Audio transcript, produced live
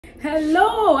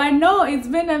Hello, I know it's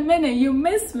been a minute. You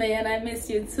missed me and I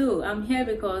miss you too. I'm here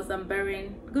because I'm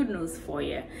bearing good news for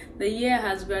you. The year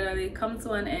has gradually come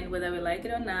to an end, whether we like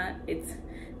it or not. It's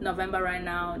November right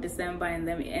now, December, and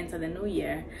then we enter the new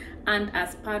year. And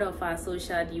as part of our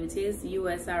social duties,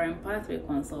 USRN Pathway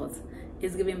Consult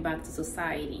is giving back to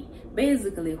society.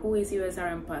 Basically, who is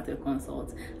USRN Pathway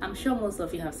Consult? I'm sure most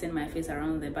of you have seen my face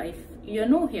around there, but if you're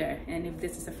new here and if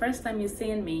this is the first time you're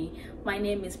seeing me, my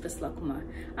name is Priscilla Kumar.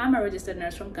 I'm a registered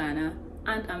nurse from Ghana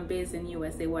and I'm based in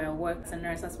USA where I work as a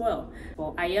nurse as well.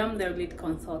 So I am the lead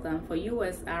consultant for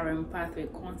USRN Pathway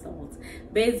Consult.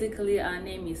 Basically, our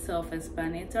name is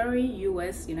self-explanatory.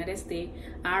 US, United States,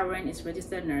 RN is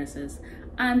registered nurses,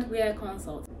 and we are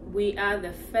consultants. We are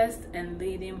the first and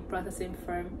leading processing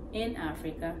firm in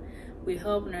Africa. We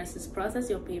help nurses process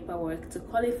your paperwork to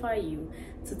qualify you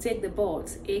to take the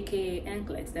boards, aka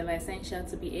NCLEX, the licensure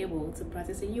to be able to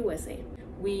practice in USA.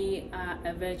 We are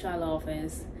a virtual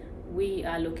office. We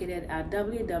are located at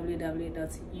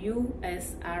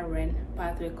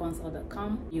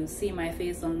www.usrnpathwayconsult.com. You see my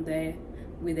face on there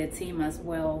with the team as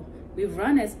well. We've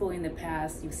run Expo in the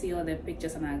past. You see all the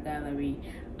pictures in our gallery.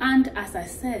 And as I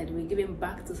said, we're giving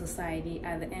back to society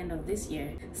at the end of this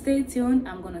year. Stay tuned.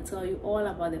 I'm going to tell you all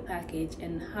about the package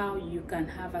and how you can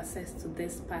have access to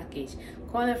this package.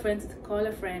 Call a friend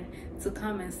to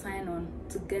come and sign on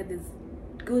to get these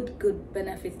good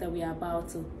benefits that we are about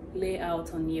to lay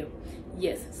out on you.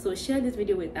 Yes, so share this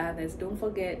video with others. Don't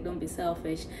forget, don't be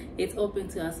selfish. It's open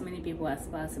to as many people as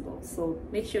possible, so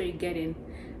make sure you get in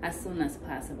as soon as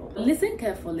possible. Listen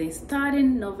carefully.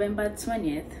 Starting November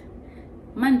 20th,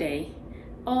 Monday,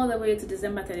 all the way to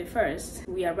December 31st,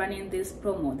 we are running this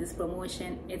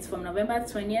promotion. It's from November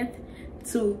 20th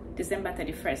to December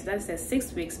 31st. That's a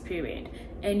 6 weeks period,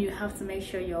 and you have to make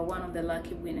sure you're one of the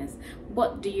lucky winners.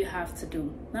 What do you have to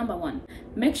do? Number one,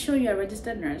 make sure you're a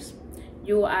registered nurse,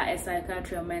 you are a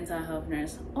psychiatry or mental health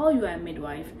nurse, or you are a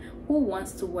midwife who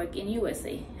wants to work in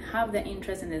USA, have the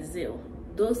interest and the zeal.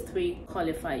 Those three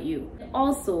qualify you.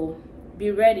 Also,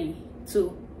 be ready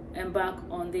to embark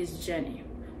on this journey.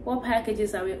 What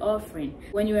packages are we offering?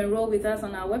 When you enroll with us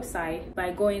on our website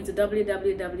by going to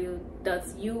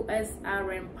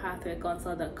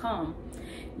www.usrnpathwayconsult.com,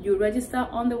 you register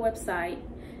on the website,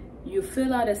 you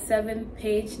fill out a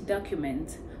 7-page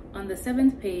document. On the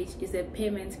 7th page is a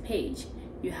payment page.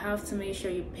 You have to make sure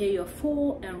you pay your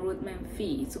full enrollment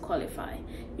fee to qualify.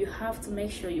 You have to make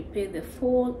sure you pay the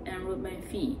full enrollment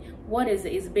fee. What is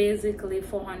it? It's basically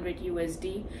 400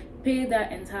 USD. Pay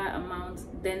that entire amount,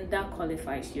 then that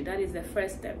qualifies you. That is the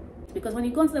first step. Because when you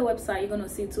go to the website, you're going to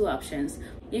see two options.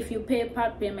 If you pay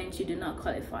part payment, you do not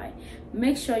qualify.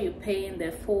 Make sure you pay in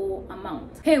the full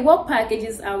amount. Hey, what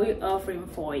packages are we offering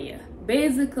for you?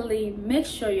 Basically, make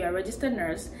sure you're a registered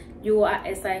nurse, you are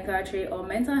a psychiatry or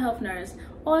mental health nurse,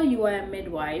 or you are a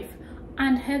midwife,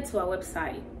 and head to our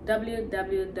website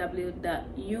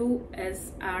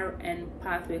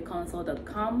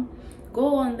www.usrnpathwayconsult.com.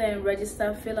 Go on there and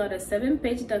register, fill out a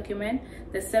 7-page document.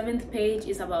 The 7th page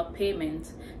is about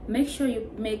payment. Make sure you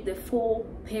make the full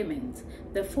payment.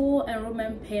 The full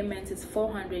enrollment payment is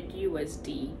 400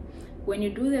 USD. When you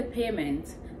do the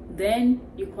payment, then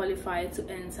you qualify to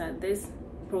enter this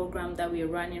program that we're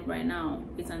running right now.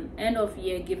 It's an end of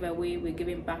year giveaway. We're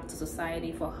giving back to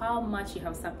society for how much you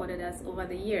have supported us over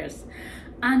the years.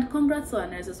 And congrats to our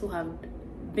nurses who have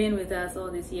been with us all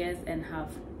these years and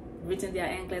have written their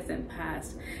NCLEX and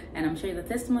passed. And I'm sure the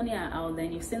testimony are out there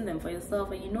and you've seen them for yourself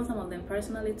and you know some of them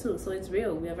personally too, so it's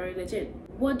real. We are very legit.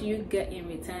 What do you get in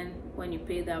return when you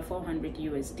pay that 400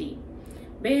 USD?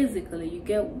 Basically, you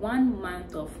get 1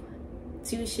 month of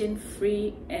tuition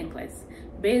free NCLEX.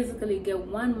 Basically, you get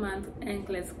 1 month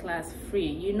NCLEX class free.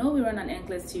 You know, we run an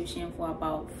NCLEX tuition for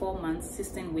about 4 months,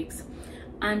 16 weeks,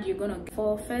 and you're gonna get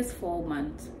for first 4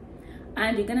 months,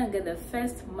 and you're gonna get the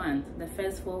first month, the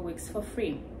first 4 weeks for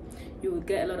free. You will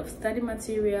get a lot of study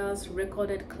materials,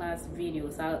 recorded class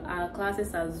videos. Our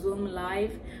classes are Zoom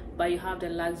live, but you have the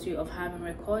luxury of having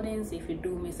recordings. If you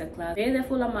do miss a class, pay the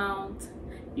full amount.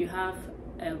 You have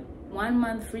a 1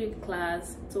 month free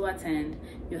class to attend.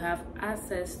 You have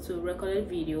access to recorded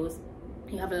videos.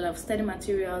 You have a lot of study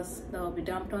materials that will be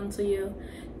dumped onto you.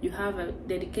 You have a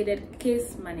dedicated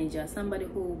case manager, somebody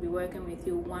who will be working with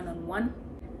you one-on-one.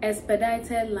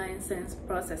 Expedited license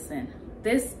processing.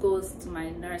 This goes to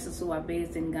my nurses who are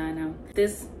based in Ghana.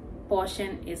 This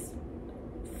portion is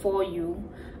for you,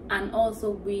 and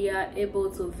also we are able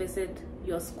to visit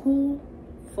your school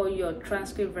for your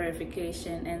transcript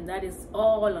verification, and that is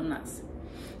all on us.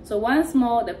 So once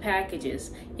more, the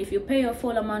packages. If you pay your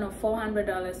full amount of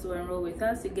 $400 to enroll with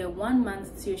us, you get 1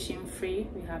 month tuition free.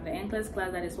 We have the English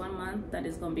class that is 1 month that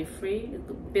is going to be free.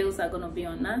 The bills are going to be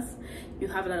on us. You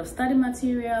have a lot of study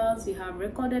materials. You have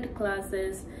recorded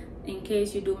classes in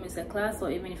case you do miss a class,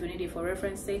 or even if you need it for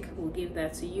reference sake, we'll give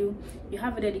that to you. You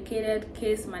have a dedicated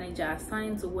case manager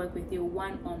assigned to work with you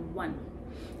one-on-one,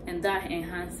 and that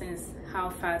enhances how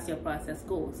fast your process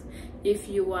goes. If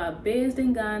you are based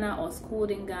in Ghana or schooled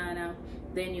in Ghana,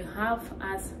 then you have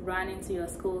us running to your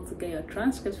school to get your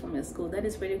transcripts from your school. That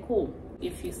is pretty cool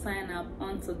if you sign up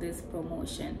onto this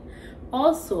promotion.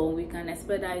 Also, we can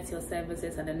expedite your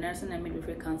services at the Nursing and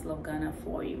Midwifery Council of Ghana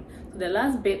for you. So the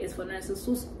last bit is for nurses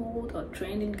who schooled or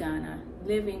trained in Ghana,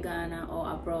 live in Ghana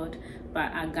or abroad,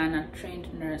 but are Ghana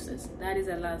trained nurses. That is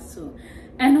the last two.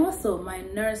 And also my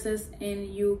nurses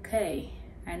in UK.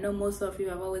 I know most of you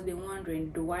have always been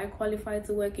wondering, do I qualify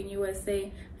to work in USA?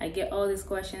 I get all these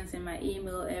questions in my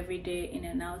email every day, in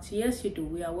and out. Yes, you do.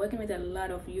 We are working with a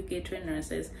lot of UK trained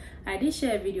nurses. I did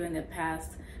share a video in the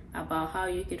past about how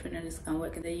UK trained nurses can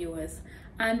work in the US.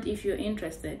 And if you're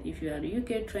interested, if you are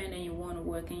UK trained and you want to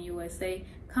work in USA,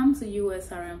 come to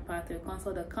USRN Pathway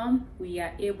Consult.com. We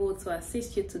are able to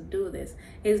assist you to do this.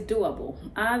 It's doable.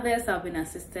 Others have been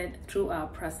assisted through our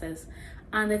process,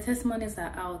 and the testimonies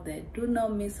are out there. Do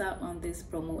not miss out on this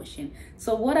promotion.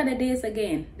 So what are the days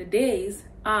again? The days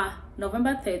are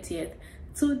November 30th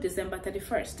to December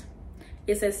 31st.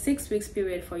 It's a 6 weeks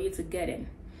period for you to get in.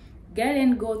 Get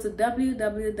in, go to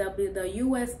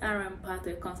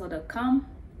www.usrnpathwayconsult.com.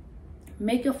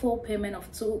 Make your full payment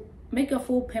of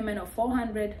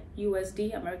 $400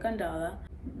 USD, American dollar.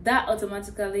 That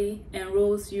automatically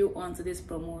enrolls you onto this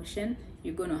promotion.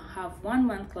 You're going to have 1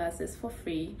 month classes for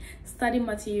free, study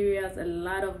materials, a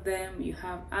lot of them. You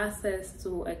have access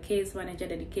to a case manager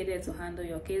dedicated to handle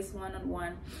your case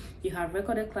one-on-one. You have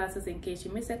recorded classes in case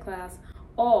you miss a class,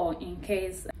 or in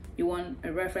case you want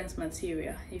a reference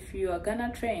material. If you are a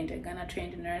Ghana trained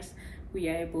nurse, we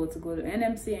are able to go to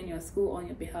NMC and your school on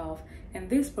your behalf. And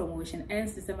this promotion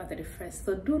ends December 31st.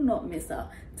 So do not miss out.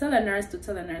 Tell a nurse to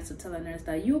tell a nurse to tell a nurse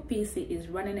that UPC is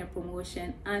running a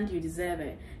promotion and you deserve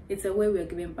it. It's a way we're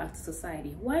giving back to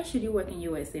society. Why should you work in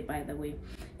USA, by the way?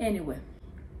 Anyway,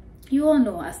 you all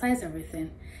know, aside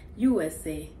everything,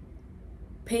 USA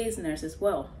pays nurses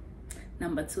well.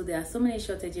 Number two, there are so many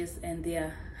shortages, and they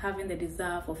are having the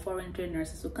desire for foreign trained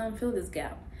nurses who can fill this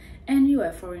gap. And you are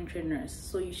a foreign trained nurse,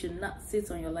 so you should not sit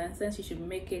on your license. You should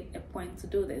make it a point to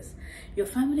do this. Your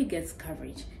family gets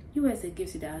coverage. USA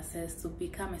gives you the access to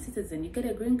become a citizen. You get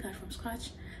a green card from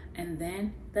scratch, and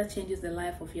then that changes the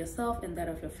life of yourself and that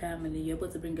of your family. You're able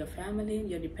to bring your family,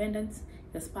 your dependents,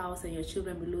 your spouse, and your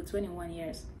children below 21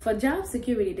 years. For job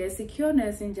security, there's secure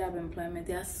nursing job employment.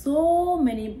 There are so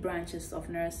many branches of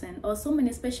nursing, or so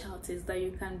many specialties that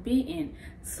you can be in.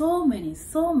 So many.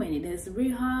 There's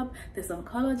rehab, there's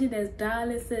oncology, there's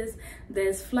dialysis,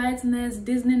 there's flight nurse,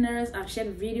 Disney nurse. I've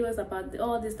shared videos about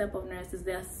all these type of nurses.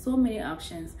 There are so many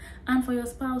options. And for your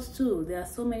spouse too, there are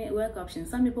so many work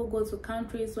options. Some people go to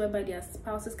countries whereby their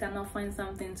spouses cannot find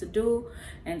something to do,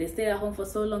 and they stay at home for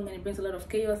so long, and it brings a lot of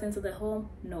chaos into the home.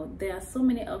 No, there are so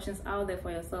many options out there for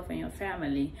yourself and your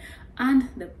family. And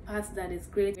the part that is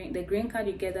great, the green card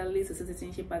you get that leads to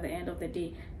citizenship at the end of the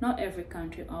day. Not every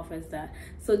country offers that.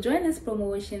 So join this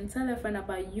promotion, tell a friend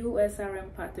about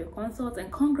USRN Pathway Consult,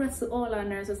 and congrats to all our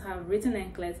nurses who have written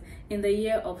NCLEX in the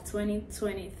year of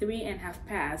 2023 and have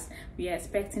passed. We are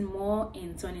expecting more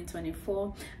in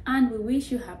 2024, and we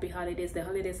wish you happy holidays. The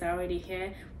holidays are already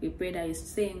here. We pray that you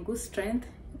stay in good strength,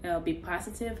 be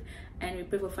positive, and we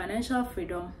pray for financial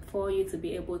freedom for you to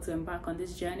be able to embark on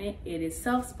this journey. It is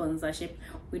self-sponsorship.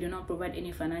 We do not provide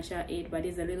any financial aid, but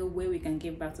it's a little way we can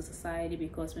give back to society,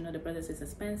 because we know the process is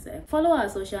expensive. Follow our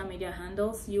social media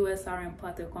handles, USRN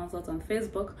Pathway Consult on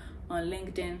Facebook, on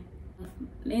LinkedIn,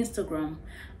 Instagram,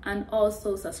 and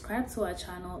also subscribe to our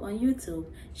channel on YouTube.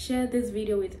 Share this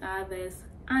video with others,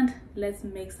 and let's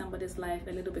make somebody's life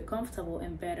a little bit comfortable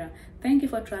and better. Thank you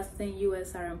for trusting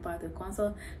USRN Pathway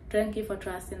Consult. Thank you for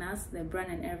trusting us, the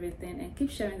brand and everything, and keep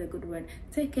sharing the good word.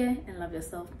 Take care and love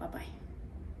yourself. Bye bye.